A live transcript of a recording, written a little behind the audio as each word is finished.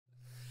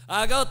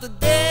I got the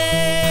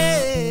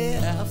day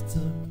after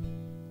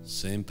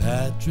St.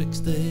 Patrick's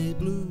Day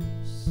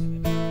blues.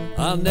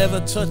 I'll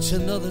never touch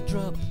another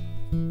drop.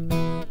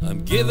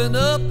 I'm giving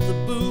up the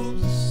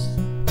booze.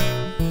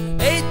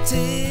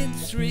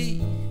 18-3,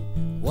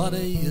 what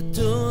are you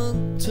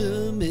doing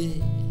to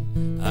me?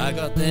 I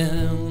got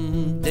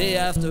them day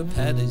after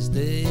Paddy's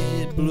Day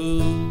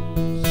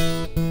blues.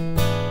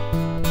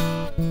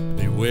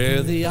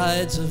 Beware the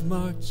Ides of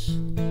March,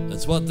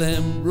 that's what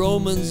them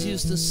Romans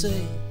used to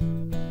say.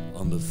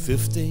 On the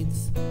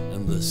 15th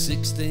and the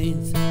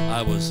 16th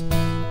I was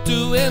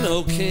doing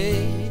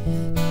okay,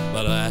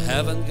 but I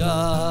haven't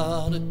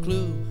got a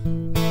clue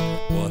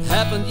what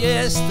happened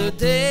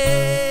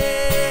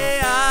yesterday.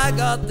 I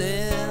got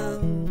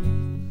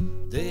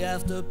them day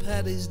after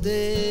Paddy's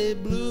Day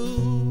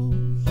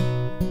blues.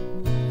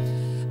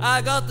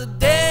 I got the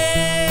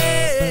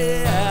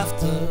day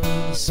after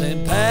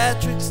St.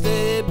 Patrick's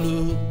Day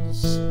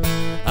blues.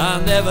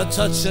 I'll never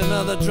touch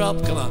another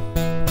drop, come on,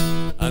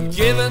 I'm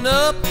giving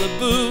up the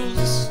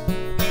booze.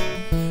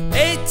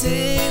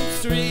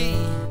 18-3,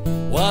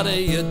 what are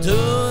you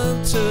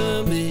doing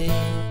to me?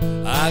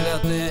 I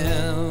got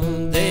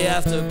them day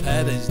after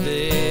Paddy's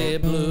Day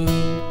blues.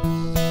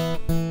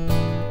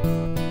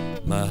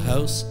 My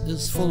house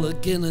is full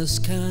of Guinness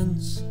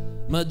cans,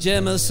 my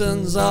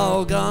Jameson's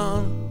all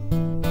gone.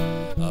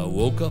 I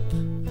woke up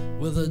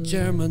with a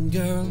German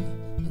girl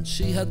and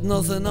she had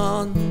nothing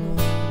on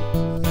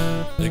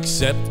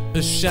except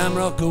a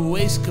shamrock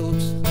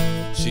waistcoat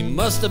she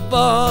must have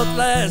bought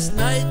last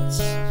night.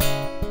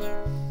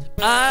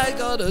 I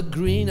got a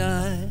green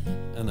eye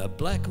and a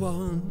black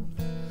one,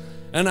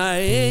 and I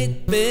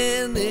ain't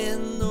been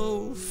in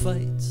no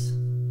fights.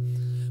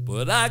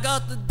 But I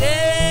got the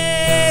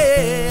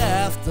day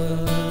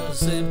after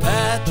St.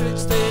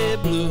 Patrick's Day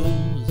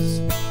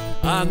blues.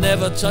 I'll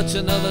never touch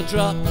another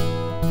drop,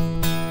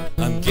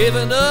 I'm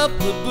giving up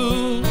the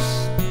booze.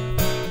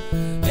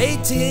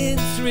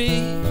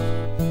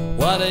 18-3,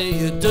 what are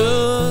you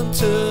doing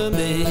to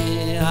me?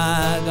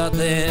 I got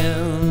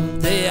them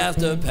day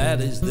after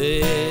Paddy's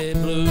Day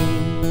blues.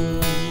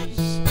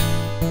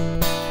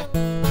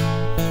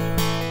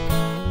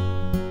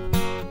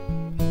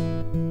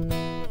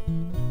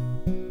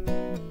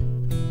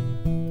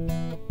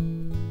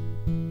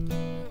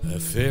 A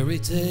fairy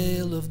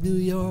tale of New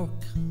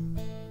York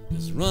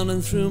is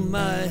running through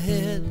my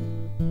head.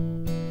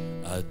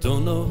 I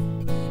don't know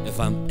if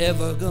I'm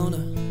ever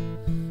gonna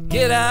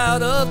get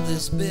out of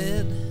this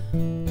bed.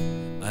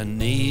 I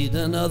need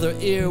another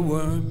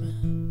earworm,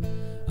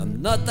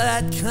 I'm not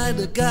that kind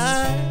of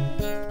guy.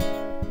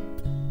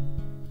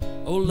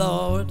 Oh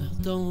Lord,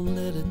 don't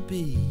let it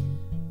be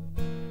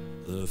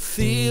the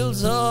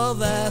fields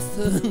of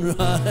Athenry,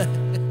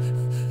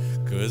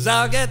 'cause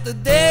I'll get the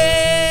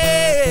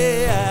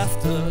day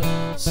after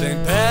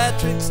St.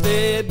 Patrick's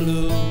Day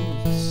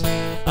blues.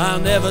 I'll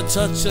never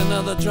touch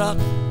another drop,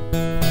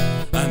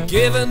 I'm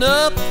giving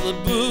up the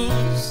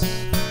booze.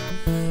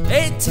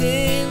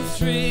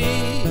 18-3,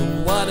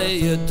 what are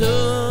you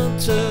doing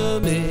to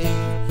me?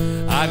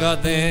 I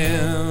got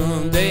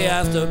them day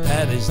after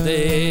Paddy's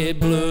Day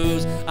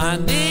blues. I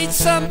need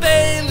some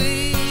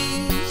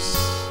Baileys.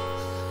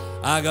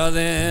 I got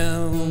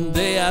them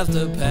day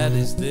after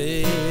Paddy's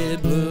Day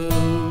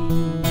blues.